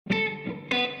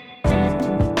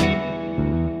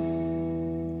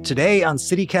Today on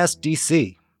CityCast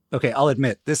DC. Okay, I'll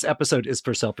admit, this episode is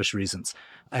for selfish reasons.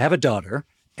 I have a daughter,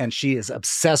 and she is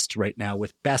obsessed right now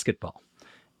with basketball.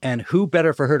 And who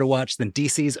better for her to watch than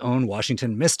DC's own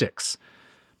Washington Mystics?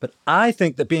 But I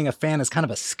think that being a fan is kind of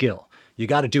a skill. You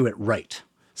got to do it right.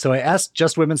 So I asked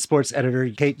Just Women's sports editor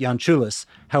Kate Yanchulis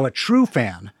how a true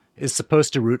fan is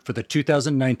supposed to root for the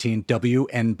 2019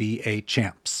 WNBA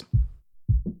champs.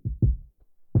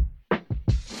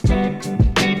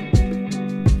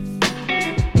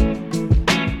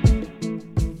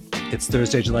 It's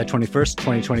Thursday, July 21st,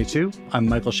 2022. I'm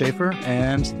Michael Schaefer,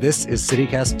 and this is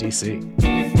CityCast DC.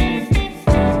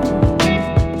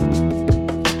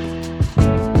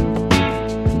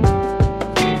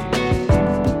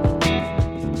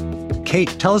 Kate,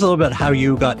 tell us a little bit how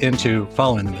you got into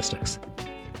following the Mystics.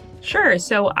 Sure.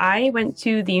 So I went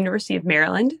to the University of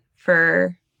Maryland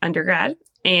for undergrad,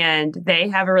 and they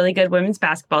have a really good women's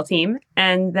basketball team.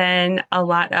 And then a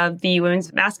lot of the women's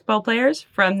basketball players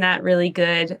from that really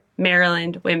good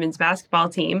Maryland women's basketball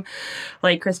team,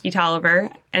 like Christy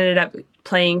Tolliver, ended up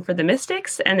playing for the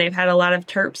Mystics, and they've had a lot of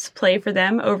Terps play for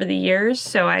them over the years.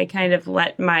 So I kind of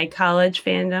let my college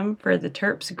fandom for the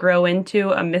Terps grow into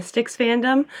a Mystics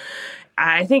fandom.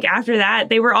 I think after that,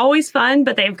 they were always fun,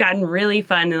 but they've gotten really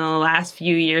fun in the last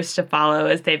few years to follow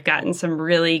as they've gotten some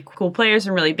really cool players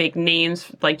and really big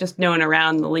names, like just known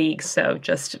around the league. So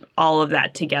just all of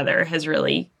that together has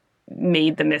really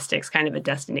made the Mystics kind of a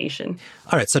destination.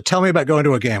 All right, so tell me about going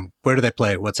to a game. Where do they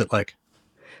play? What's it like?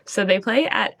 So they play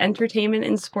at Entertainment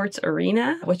and Sports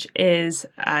Arena, which is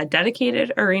a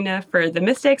dedicated arena for the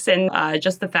Mystics. And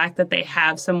just the fact that they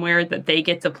have somewhere that they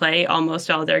get to play almost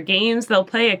all their games. They'll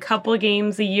play a couple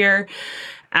games a year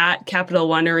at Capital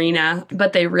One Arena,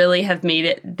 but they really have made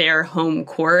it their home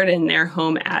court and their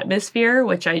home atmosphere,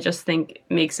 which I just think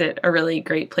makes it a really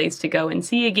great place to go and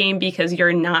see a game because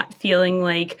you're not feeling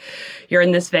like you're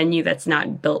in this venue that's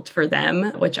not built for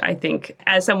them, which I think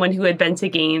as someone who had been to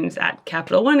games at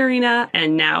Capital One Arena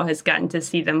and now has gotten to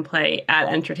see them play at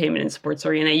Entertainment and Sports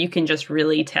Arena, you can just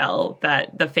really tell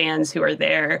that the fans who are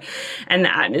there and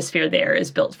the atmosphere there is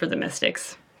built for the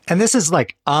Mystics. And this is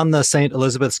like on the St.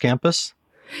 Elizabeth's campus?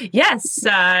 Yes,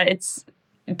 it's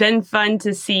been fun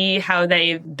to see how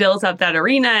they've built up that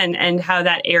arena and how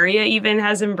that area even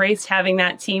has embraced having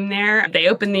that team there. They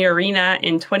opened the arena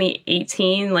in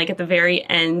 2018, like at the very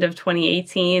end of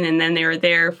 2018, and then they were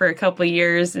there for a couple of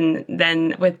years. And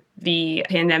then with the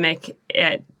pandemic,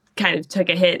 it kind of took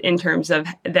a hit in terms of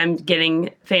them getting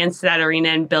fans to that arena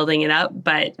and building it up.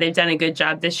 But they've done a good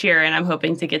job this year, and I'm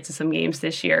hoping to get to some games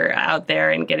this year out there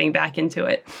and getting back into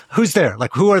it. Who's there?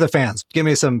 Like, who are the fans? Give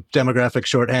me some demographic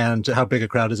shorthand. How big a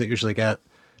crowd does it usually get?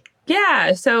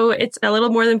 Yeah, so it's a little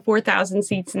more than 4,000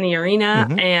 seats in the arena.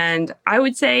 And I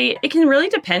would say it can really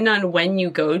depend on when you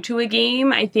go to a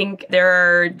game. I think there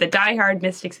are the diehard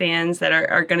Mystics fans that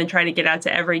are going to try to get out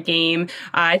to every game.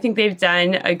 I think they've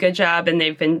done a good job, and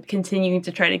they've been continuing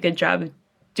to try a good job of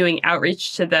doing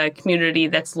outreach to the community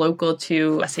that's local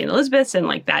to St. Elizabeth's and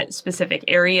like that specific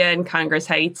area in Congress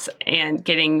Heights and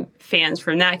getting fans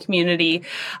from that community.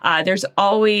 There's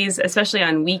always, especially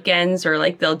on weekends or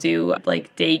like they'll do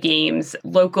like day games,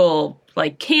 local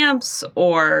like camps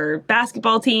or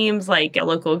basketball teams, like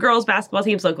local girls basketball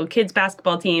teams, local kids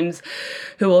basketball teams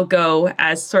who will go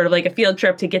as sort of like a field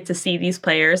trip to get to see these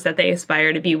players that they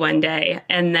aspire to be one day.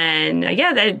 And then,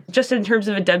 that just in terms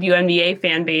of a WNBA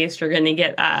fan base, you're going to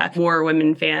get more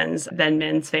women fans than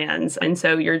men's fans. And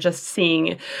so you're just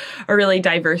seeing a really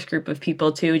diverse group of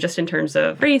people too, just in terms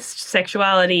of race,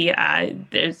 sexuality.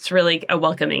 It's really a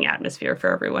welcoming atmosphere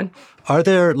for everyone. Are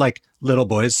there like little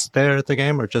boys there at the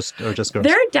game or just girls?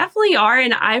 There definitely are.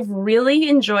 And I've really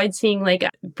enjoyed seeing like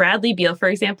Bradley Beal, for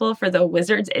example, for the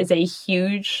Wizards is a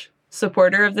huge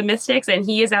supporter of the Mystics, and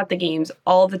he is at the games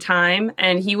all the time,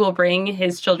 and he will bring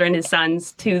his children, his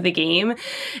sons, to the game.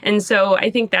 And so I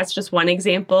think that's just one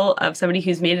example of somebody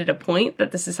who's made it a point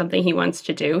that this is something he wants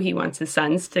to do. He wants his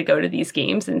sons to go to these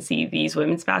games and see these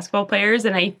women's basketball players.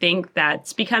 And I think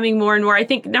that's becoming more and more. I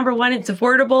think, number one, it's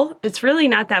affordable. It's really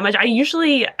not that much. I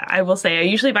usually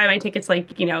buy my tickets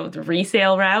like, the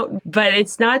resale route, but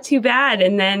it's not too bad.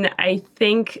 And then I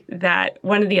think that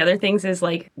one of the other things is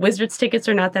like Wizards tickets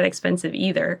are not that expensive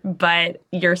either, but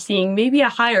you're seeing maybe a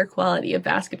higher quality of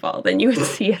basketball than you would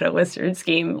see at a Wizards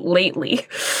game lately.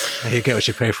 You get what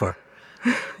you pay for.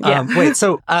 Yeah. Wait,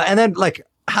 so, and then like,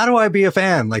 how do I be a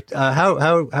fan? Like,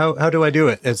 how do I do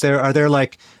it? Are there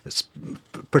like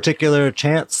particular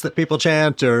chants that people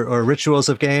chant or rituals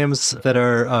of games that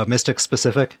are Mystic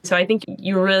specific? So I think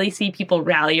you really see people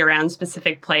rally around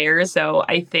specific players. So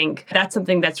I think that's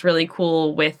something that's really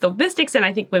cool with the Mystics, and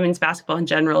I think women's basketball in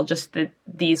general, just that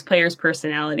these players'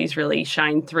 personalities really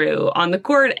shine through on the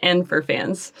court and for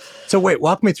fans. So wait,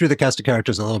 walk me through the cast of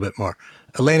characters a little bit more.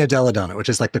 Elena Delle Donne, which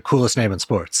is like the coolest name in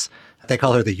sports. They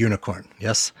call her the unicorn,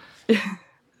 yes?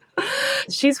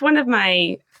 She's one of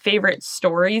my favorite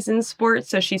stories in sports.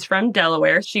 So she's from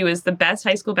Delaware. She was the best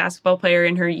high school basketball player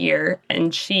in her year,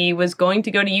 and she was going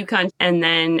to go to UConn and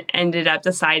then ended up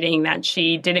deciding that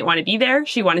she didn't want to be there.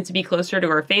 She wanted to be closer to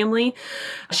her family.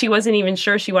 She wasn't even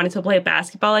sure she wanted to play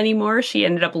basketball anymore. She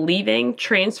ended up leaving,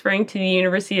 transferring to the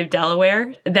University of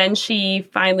Delaware. Then she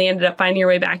finally ended up finding her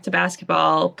way back to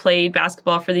basketball, played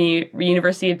basketball for the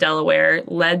University of Delaware,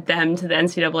 led them to the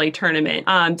NCAA tournament.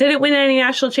 Didn't win any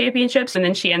national championships, and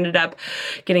then she ended up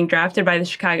getting drafted by the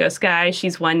Chicago Sky.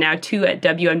 She's won now 2 at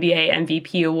WNBA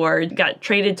MVP award, got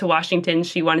traded to Washington.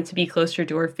 She wanted to be closer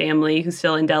to her family, who's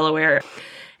still in Delaware.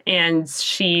 And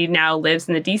she now lives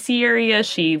in the DC area.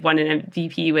 She won an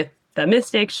MVP with the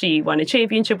Mystics. She won a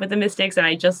championship with the Mystics, and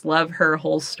I just love her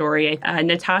whole story.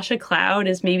 Natasha Cloud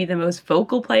is maybe the most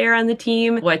vocal player on the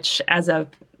team, which as a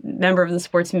member of the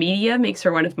sports media makes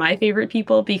her one of my favorite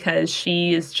people, because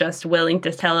she is just willing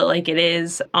to tell it like it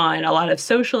is on a lot of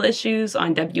social issues,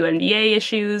 on WNBA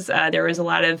issues. There was a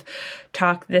lot of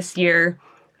talk this year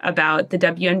about the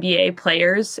WNBA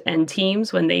players and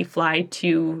teams when they fly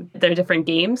to their different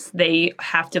games. They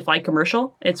have to fly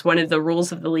commercial. It's one of the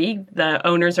rules of the league. The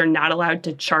owners are not allowed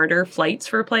to charter flights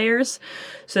for players.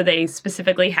 So they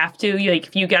specifically have to, like,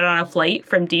 if you get on a flight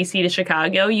from DC to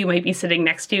Chicago, you might be sitting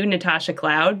next to Natasha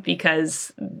Cloud,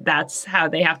 because that's how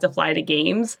they have to fly to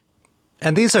games.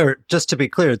 And these are, just to be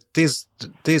clear, these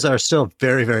are still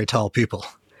very, very tall people.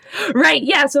 Right.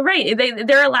 Yeah. So, right.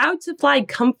 They're allowed to fly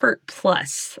Comfort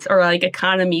Plus or like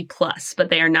Economy Plus, but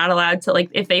they are not allowed to, like,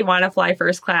 if they want to fly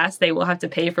first class, they will have to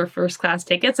pay for first class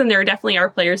tickets. And there definitely are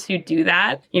players who do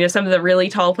that. You know, some of the really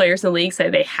tall players in the league say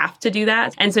they have to do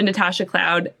that. And so Natasha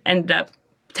Cloud ended up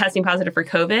testing positive for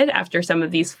COVID after some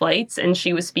of these flights. And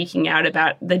she was speaking out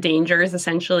about the dangers,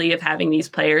 essentially, of having these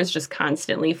players just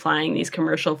constantly flying these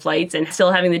commercial flights and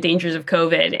still having the dangers of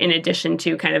COVID, in addition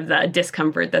to kind of the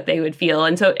discomfort that they would feel.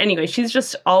 And so anyway, she's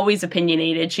just always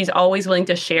opinionated. She's always willing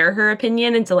to share her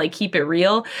opinion and to, like, keep it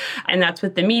real. And that's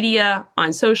with the media,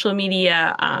 on social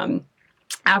media.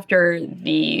 After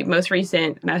the most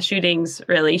recent mass shootings,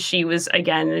 really, she was,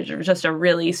 again, just a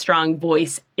really strong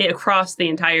voice across the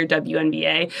entire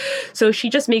WNBA. So she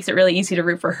just makes it really easy to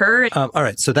root for her. All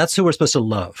right. So that's who we're supposed to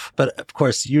love. But of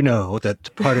course, you know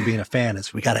that part of being a fan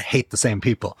is we got to hate the same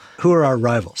people. Who are our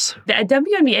rivals? The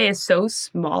WNBA is so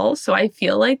small, so I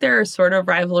feel like there are sort of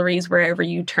rivalries wherever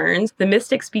you turn. The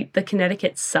Mystics beat the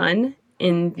Connecticut Sun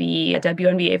in the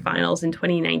WNBA finals in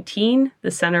 2019.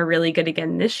 The Sun are really good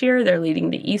again this year. They're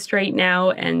leading the East right now.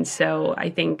 And so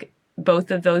I think both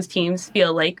of those teams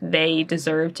feel like they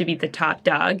deserve to be the top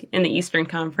dog in the Eastern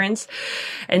Conference.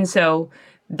 And so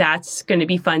that's going to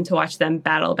be fun to watch them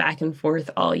battle back and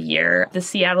forth all year. The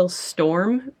Seattle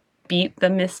Storm beat the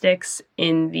Mystics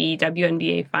in the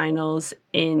WNBA finals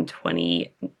in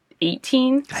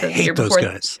 2018. So I hate those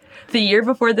guys. The year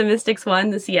before the Mystics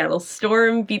won, the Seattle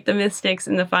Storm beat the Mystics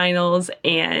in the finals.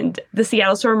 And the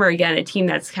Seattle Storm are, again, a team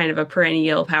that's kind of a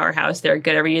perennial powerhouse. They're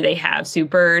good every year. They have Sue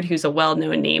Bird, who's a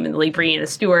well-known name in the league, Breanna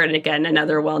Stewart, and again,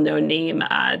 another well-known name.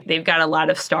 They've got a lot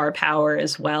of star power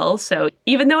as well. So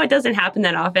even though it doesn't happen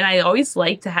that often, I always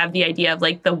like to have the idea of,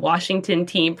 like, the Washington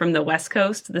team from the West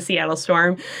Coast, the Seattle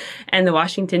Storm, and the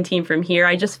Washington team from here.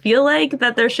 I just feel like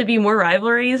that there should be more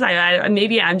rivalries.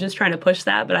 Maybe I'm just trying to push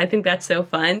that, but I think that's so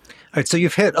fun. All right, so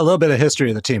you've hit a little bit of history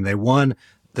of the team. They won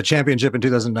the championship in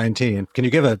 2019. Can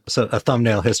you give a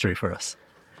thumbnail history for us?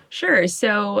 Sure.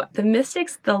 So the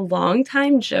Mystics, the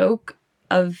longtime joke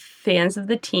of fans of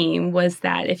the team was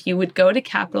that if you would go to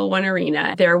Capital One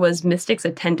Arena, there was Mystics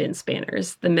attendance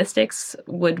banners. The Mystics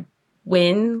would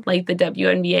win, like, the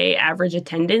WNBA average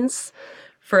attendance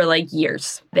for, like,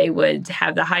 years. They would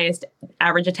have the highest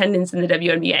average attendance in the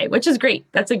WNBA, which is great.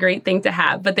 That's a great thing to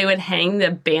have. But they would hang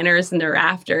the banners in the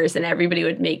rafters and everybody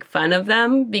would make fun of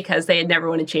them because they had never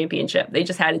won a championship. They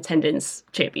just had attendance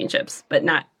championships, but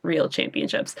not real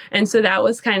championships. And so that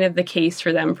was kind of the case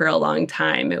for them for a long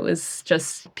time. It was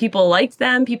just people liked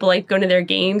them. People liked going to their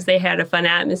games. They had a fun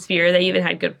atmosphere. They even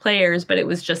had good players, but it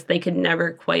was just they could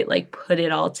never quite, like, put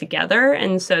it all together.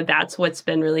 And so that's what's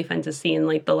been really fun to see in,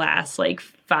 like, the last, like,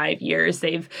 5 years.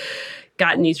 They've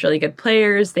gotten these really good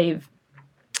players. They've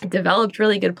developed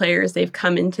really good players. They've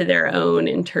come into their own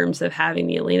in terms of having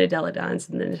the Elena Delle Donnes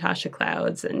and the Natasha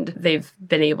Clouds, and they've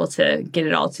been able to get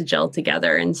it all to gel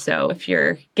together. And so if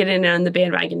you're getting on the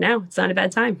bandwagon now, it's not a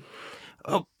bad time.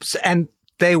 Oh, and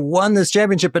they won this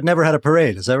championship but never had a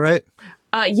parade. Is that right?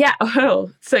 Yeah.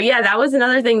 Oh, so yeah, that was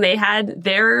another thing. They had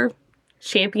their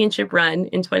championship run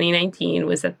in 2019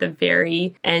 was at the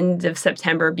very end of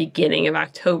September, beginning of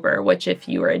October, which if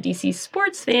you were a DC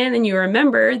sports fan and you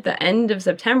remember, the end of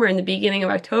September and the beginning of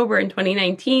October in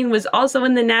 2019 was also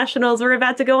when the Nationals were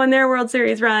about to go on their World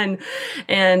Series run.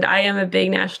 And I am a big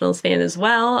Nationals fan as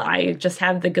well. I just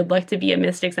have the good luck to be a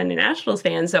Mystics and a Nationals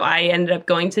fan. So I ended up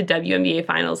going to WNBA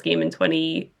Finals game in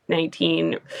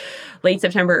 2019, late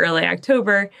September, early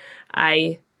October.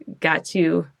 I got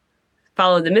to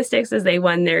follow the Mystics as they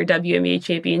won their WNBA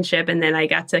championship, and then I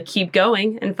got to keep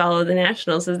going and follow the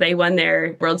Nationals as they won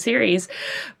their World Series.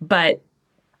 But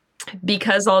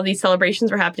because all these celebrations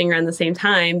were happening around the same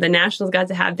time, the Nationals got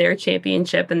to have their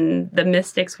championship, and the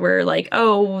Mystics were like,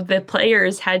 oh, the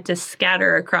players had to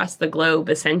scatter across the globe,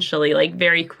 essentially, like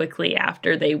very quickly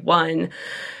after they won.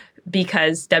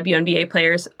 Because WNBA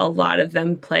players, a lot of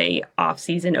them play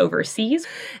off-season overseas.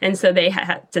 And so they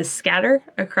had to scatter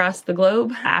across the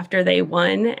globe after they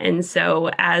won. And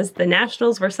so as the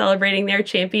Nationals were celebrating their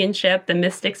championship, the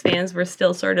Mystics fans were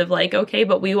still sort of like, okay,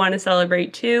 but we want to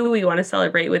celebrate too. We want to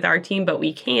celebrate with our team, but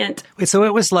we can't. Wait, so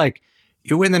it was like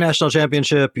you win the national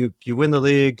championship, you win the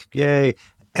league, yay.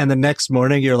 And the next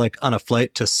morning, you're like on a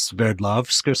flight to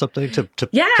Sverdlovsk or something to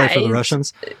play for the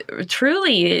Russians?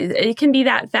 Truly, it can be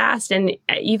that fast. And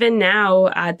even now,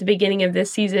 at the beginning of this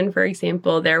season, for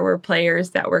example, there were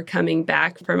players that were coming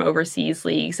back from overseas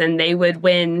leagues, and they would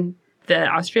win the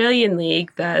Australian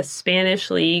League, the Spanish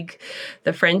League,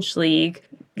 the French League.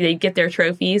 They'd get their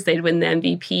trophies, they'd win the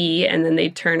MVP, and then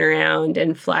they'd turn around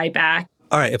and fly back.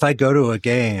 All right, if I go to a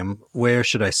game, where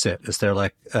should I sit? Is there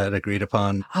like an agreed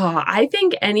upon? Oh, I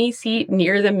think any seat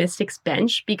near the Mystics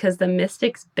bench, because the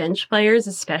Mystics bench players,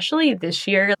 especially this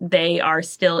year, they are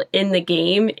still in the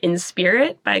game in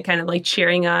spirit by kind of like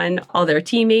cheering on all their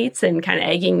teammates and kind of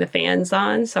egging the fans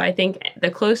on. So I think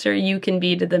the closer you can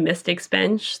be to the Mystics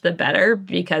bench, the better,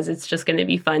 because it's just going to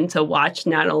be fun to watch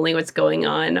not only what's going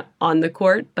on the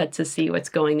court, but to see what's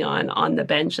going on the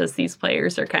bench as these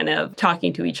players are kind of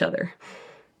talking to each other.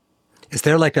 Is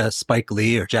there like a Spike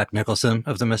Lee or Jack Nicholson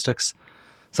of the Mystics?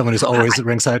 Someone who's always at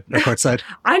ringside or courtside?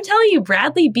 I'm telling you,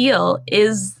 Bradley Beal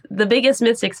is the biggest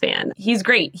Mystics fan. He's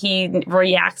great. He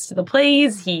reacts to the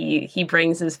plays. He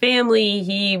brings his family.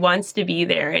 He wants to be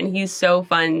there, and he's so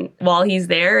fun while he's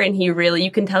there. And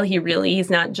you can tell he's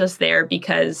not just there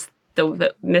because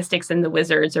the Mystics and the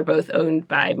Wizards are both owned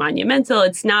by Monumental.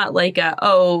 It's not like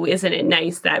isn't it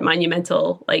nice that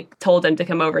Monumental told him to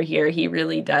come over here. He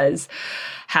really does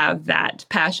have that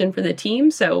passion for the team.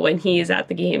 So when he is at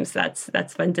the games, that's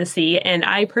fun to see. And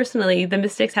I personally, the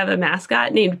Mystics have a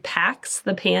mascot named Pax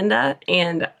the Panda,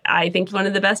 and I think one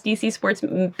of the best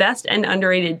and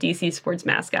underrated DC sports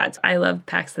mascots. I love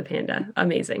Pax the Panda.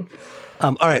 Amazing.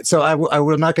 All right, so I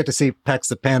will not get to see Pax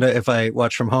the Panda if I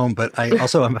watch from home, but I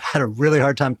also have had a really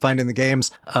hard time finding the games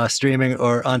streaming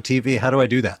or on TV. How do I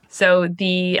do that? So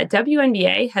the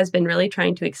WNBA has been really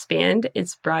trying to expand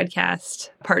its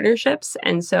broadcast partnerships,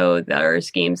 and so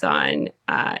there's games on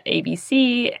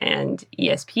ABC and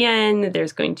ESPN.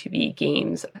 There's going to be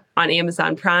games on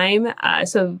Amazon Prime.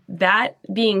 So that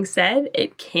being said,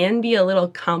 it can be a little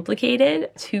complicated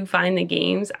to find the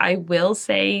games. I will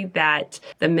say that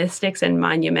the Mystics and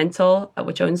Monumental,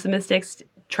 which owns the Mystics,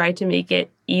 try to make it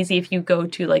easy. If you go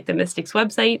to the Mystics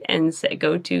website and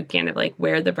go to kind of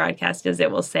where the broadcast is,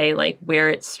 it will say where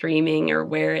it's streaming or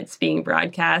where it's being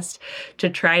broadcast to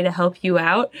try to help you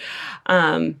out.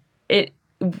 It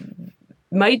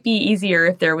might be easier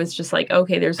if there was just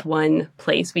okay, there's one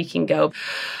place we can go.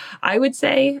 I would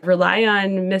say rely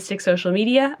on Mystic social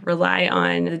media, rely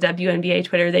on the WNBA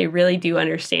Twitter. They really do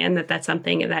understand that that's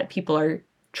something that people are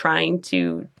trying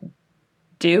to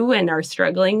do and are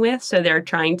struggling with. So they're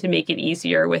trying to make it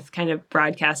easier with kind of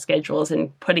broadcast schedules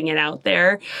and putting it out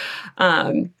there.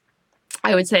 I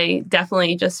would say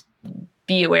definitely just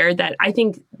be aware that I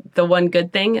think the one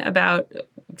good thing about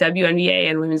WNBA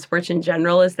and women's sports in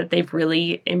general is that they've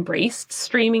really embraced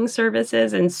streaming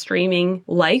services and streaming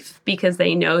life, because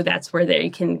they know that's where they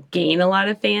can gain a lot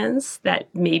of fans that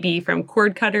maybe from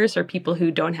cord cutters or people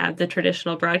who don't have the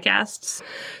traditional broadcasts.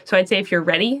 So I'd say if you're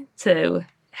ready to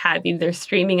have either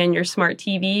streaming on your smart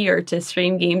TV or to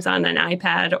stream games on an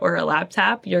iPad or a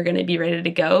laptop, you're going to be ready to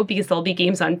go, because there'll be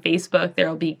games on Facebook,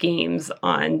 there'll be games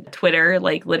on Twitter,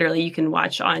 literally you can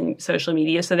watch on social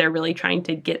media. So they're really trying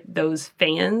to get those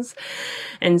fans.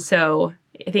 And so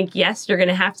I think, yes, you're going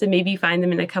to have to maybe find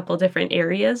them in a couple different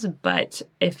areas, but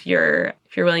if you're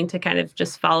willing to kind of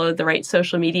just follow the right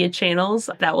social media channels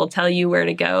that will tell you where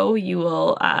to go, you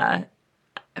will,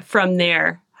 from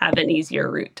there, have an easier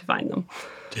route to find them.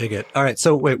 Dig it. All right.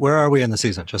 So wait, where are we in the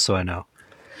season? Just so I know.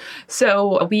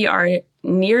 So we are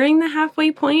nearing the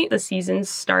halfway point. The season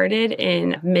started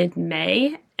in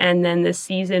mid-May, and then the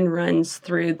season runs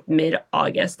through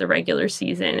mid-August, the regular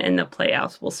season, and the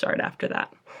playoffs will start after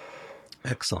that.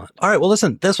 Excellent. All right. Well,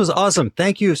 listen, this was awesome.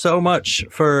 Thank you so much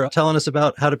for telling us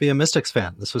about how to be a Mystics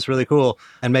fan. This was really cool.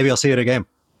 And maybe I'll see you at a game.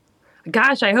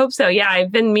 Gosh, I hope so. Yeah,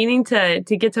 I've been meaning to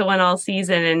get to one all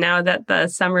season. And now that the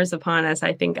summer's upon us,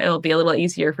 I think it'll be a little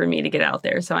easier for me to get out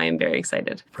there. So I am very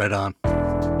excited. Right on.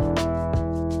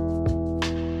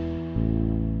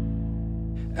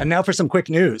 And now for some quick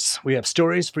news. We have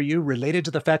stories for you related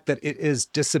to the fact that it is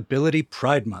Disability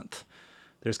Pride Month.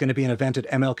 There's going to be an event at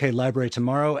MLK Library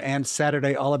tomorrow and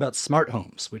Saturday all about smart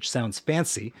homes, which sounds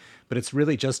fancy, but it's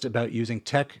really just about using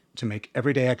tech to make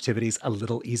everyday activities a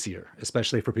little easier,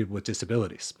 especially for people with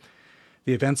disabilities.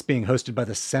 The event's being hosted by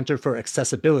the Center for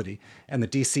Accessibility and the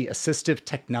DC Assistive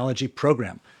Technology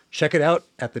Program. Check it out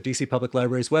at the DC Public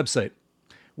Library's website.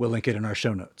 We'll link it in our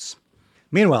show notes.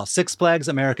 Meanwhile, Six Flags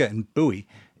America in Bowie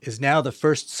is now the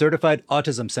first certified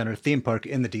autism center theme park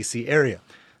in the DC area.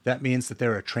 That means that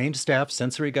there are trained staff,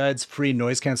 sensory guides, free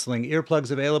noise-canceling earplugs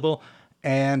available,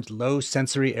 and low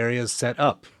sensory areas set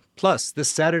up. Plus, this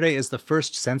Saturday is the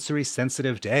first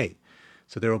sensory-sensitive day,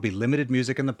 so there will be limited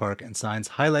music in the park and signs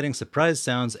highlighting surprise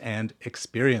sounds and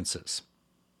experiences.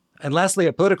 And lastly,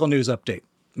 a political news update.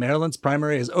 Maryland's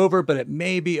primary is over, but it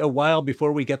may be a while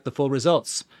before we get the full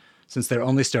results, since they're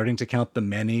only starting to count the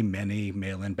many, many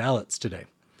mail-in ballots today.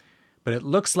 But it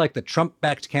looks like the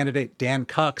Trump-backed candidate Dan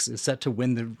Cox is set to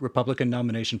win the Republican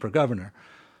nomination for governor.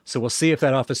 So we'll see if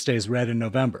that office stays red in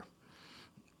November.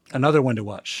 Another one to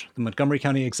watch. The Montgomery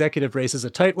County executive race is a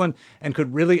tight one and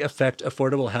could really affect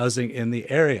affordable housing in the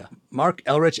area. Mark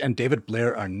Elrich and David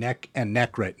Blair are neck and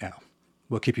neck right now.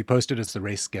 We'll keep you posted as the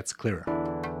race gets clearer.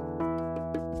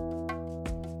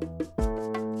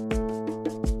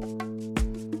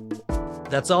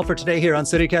 That's all for today here on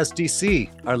CityCast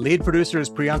DC. Our lead producer is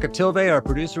Priyanka Tilve, our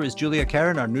producer is Julia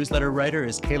Karen, our newsletter writer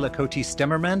is Kayla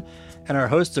Cote-Stemmerman, and our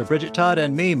hosts are Bridget Todd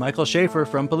and me, Michael Schaefer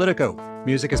from Politico.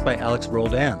 Music is by Alex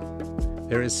Roldan.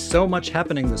 There is so much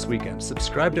happening this weekend.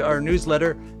 Subscribe to our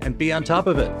newsletter and be on top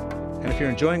of it. And if you're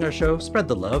enjoying our show, spread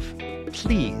the love.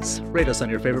 Please rate us on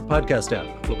your favorite podcast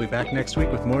app. We'll be back next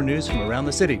week with more news from around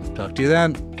the city. Talk to you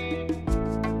then.